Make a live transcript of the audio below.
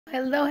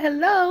Hello,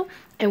 hello,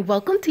 and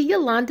welcome to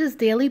Yolanda's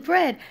Daily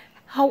Bread.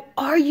 How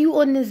are you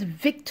on this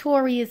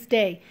victorious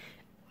day?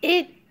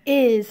 It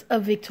is a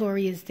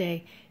victorious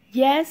day.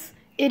 Yes,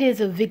 it is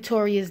a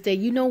victorious day.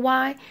 You know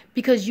why?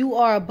 Because you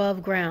are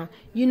above ground.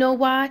 You know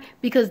why?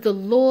 Because the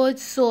Lord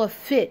saw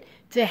fit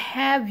to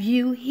have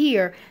you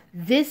here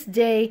this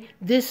day,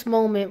 this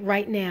moment,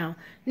 right now.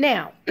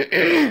 Now,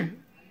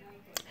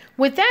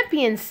 with that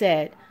being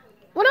said,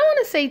 what I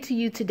want to say to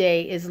you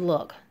today is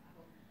look.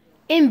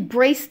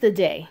 Embrace the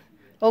day,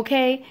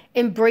 okay?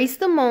 Embrace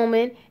the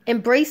moment,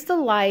 embrace the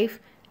life.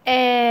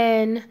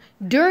 And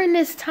during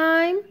this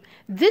time,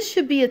 this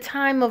should be a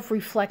time of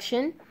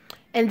reflection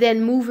and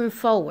then moving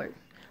forward.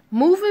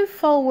 Moving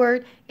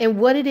forward in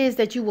what it is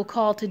that you were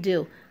called to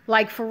do.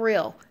 Like for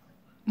real,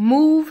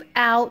 move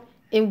out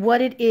in what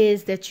it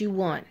is that you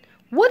want.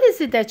 What is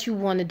it that you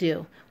want to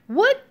do?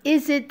 What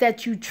is it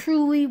that you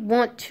truly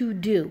want to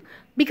do?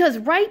 Because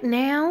right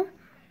now,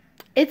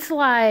 it's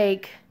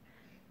like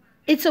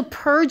it's a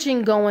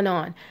purging going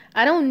on.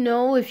 I don't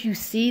know if you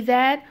see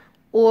that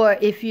or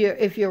if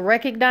you're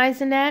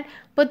recognizing that,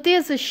 but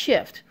there's a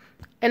shift.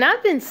 And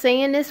I've been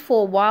saying this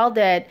for a while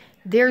that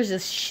there's a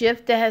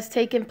shift that has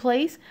taken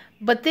place,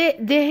 but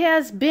there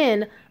has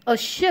been a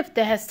shift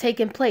that has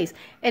taken place.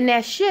 And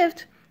that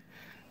shift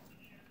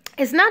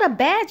is not a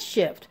bad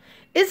shift.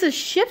 It's a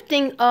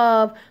shifting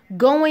of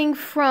going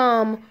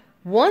from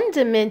one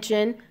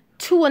dimension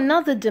to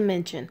another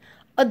dimension.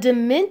 A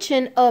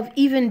dimension of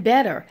even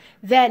better,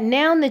 that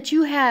now that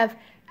you have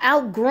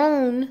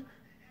outgrown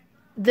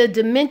the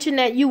dimension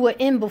that you were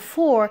in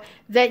before,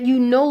 that you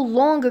no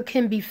longer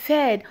can be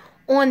fed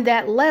on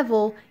that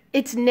level,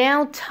 it's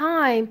now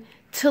time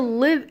to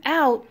live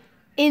out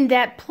in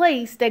that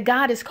place that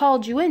God has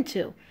called you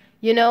into.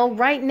 You know,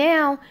 right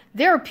now,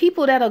 there are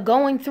people that are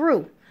going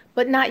through,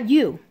 but not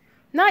you.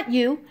 Not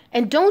you.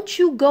 And don't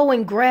you go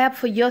and grab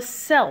for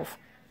yourself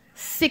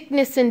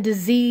sickness and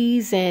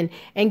disease and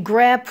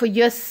grab for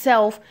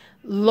yourself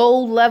low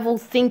level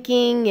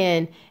thinking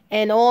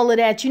and all of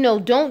that. You know,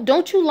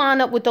 don't you line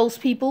up with those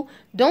people.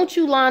 Don't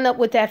you line up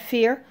with that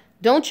fear.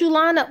 Don't you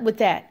line up with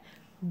that.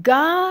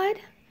 God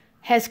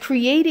has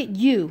created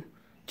you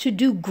to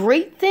do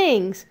great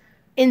things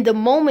in the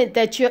moment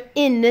that you're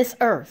in this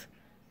earth.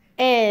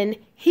 And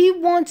he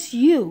wants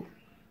you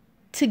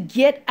to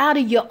get out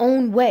of your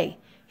own way.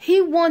 He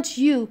wants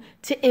you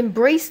to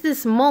embrace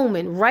this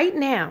moment right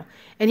now.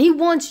 And he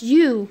wants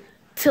you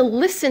to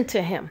listen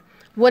to him.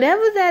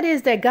 Whatever that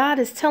is that God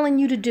is telling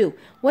you to do,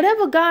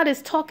 whatever God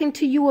is talking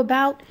to you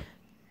about,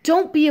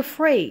 don't be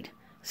afraid.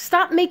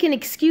 Stop making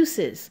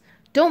excuses.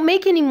 Don't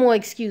make any more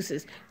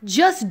excuses.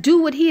 Just do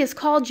what he has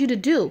called you to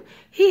do.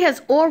 He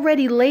has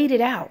already laid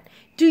it out.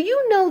 Do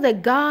you know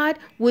that God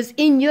was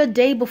in your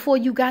day before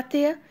you got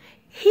there?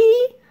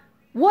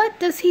 What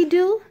does he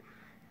do?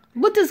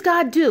 What does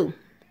God do?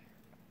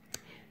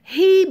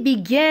 He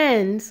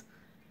begins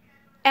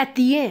at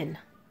the end.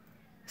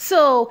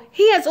 So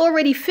he has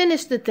already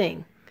finished the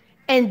thing.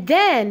 And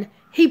then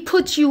he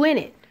puts you in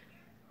it.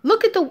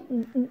 Look at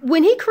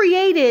when he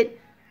created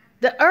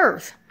the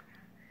earth,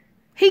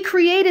 he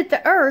created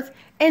the earth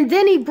and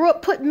then he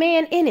put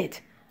man in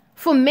it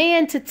for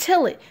man to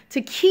till it,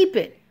 to keep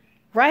it,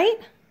 right?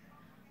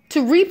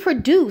 To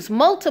reproduce,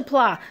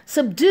 multiply,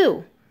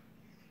 subdue.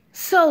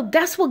 So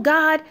that's what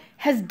God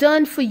has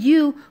done for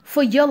you,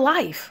 for your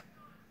life.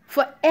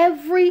 For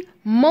every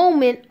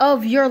moment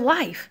of your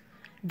life.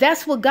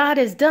 That's what God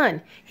has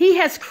done. He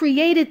has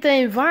created the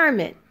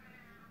environment.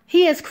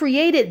 He has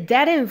created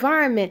that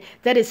environment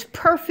that is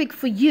perfect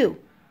for you.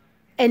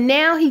 And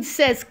now he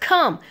says,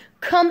 come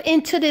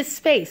into this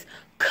space.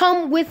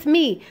 Come with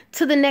me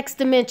to the next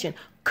dimension.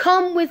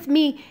 Come with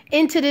me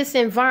into this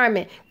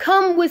environment.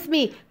 Come with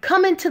me.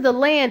 Come into the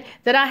land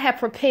that I have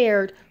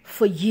prepared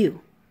for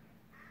you.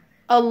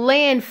 A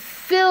land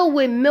filled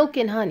with milk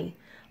and honey.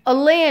 A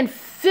land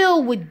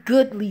filled with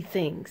goodly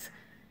things.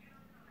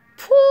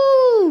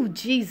 Whoo,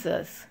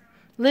 Jesus.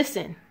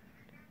 Listen,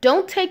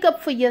 don't take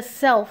up for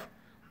yourself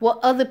what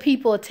other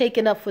people are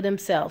taking up for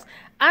themselves.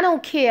 I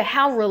don't care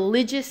how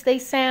religious they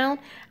sound.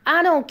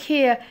 I don't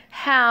care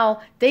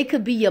how they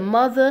could be your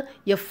mother,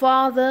 your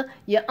father,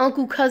 your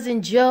uncle,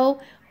 cousin Joe,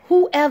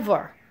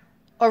 whoever.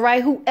 All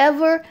right,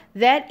 whoever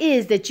that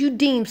is that you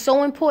deem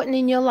so important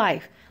in your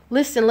life.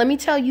 Listen, let me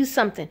tell you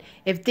something.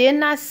 If they're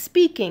not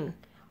speaking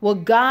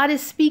what God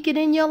is speaking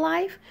in your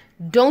life,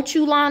 don't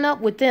you line up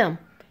with them.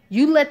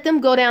 You let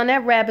them go down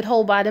that rabbit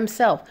hole by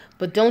themselves,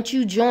 but don't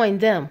you join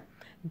them.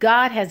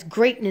 God has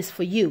greatness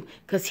for you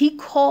because he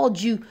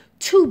called you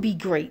to be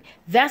great.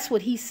 That's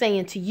what he's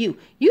saying to you.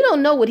 You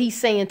don't know what he's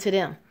saying to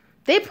them.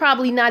 They're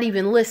probably not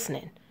even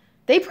listening.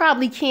 They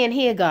probably can't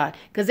hear God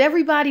because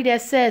everybody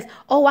that says,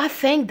 oh, I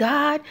thank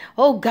God.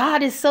 Oh,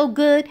 God is so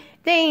good.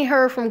 They ain't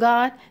heard from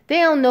God. They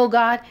don't know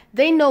God.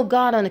 They know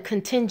God on a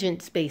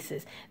contingent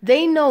basis.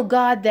 They know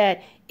God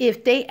that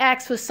if they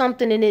ask for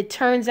something and it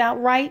turns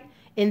out right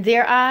in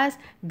their eyes,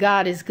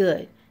 God is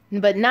good.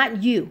 But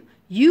not you.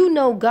 You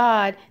know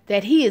God,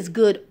 that he is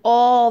good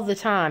all the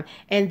time,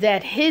 and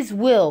that his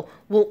will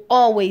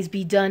always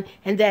be done,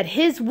 and that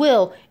his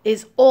will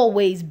is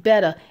always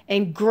better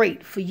and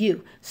great for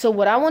you. So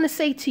what I want to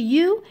say to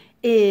you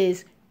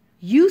is,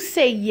 you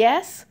say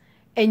yes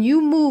and you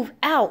move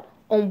out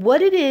on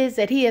what it is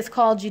that he has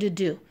called you to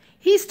do.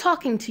 He's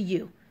talking to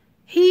you.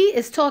 He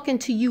is talking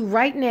to you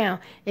right now,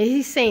 and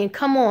he's saying,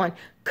 come on,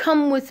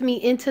 come with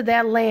me into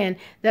that land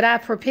that I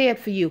prepared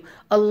for you,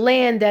 a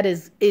land that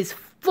is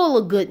full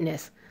of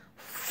goodness,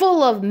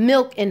 full of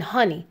milk and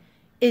honey,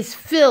 is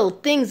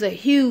filled, things are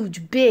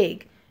huge,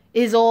 big,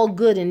 is all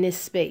good in this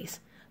space.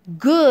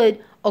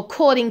 Good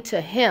according to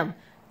him,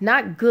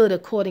 not good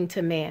according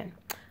to man.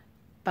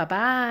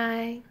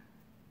 Bye-bye.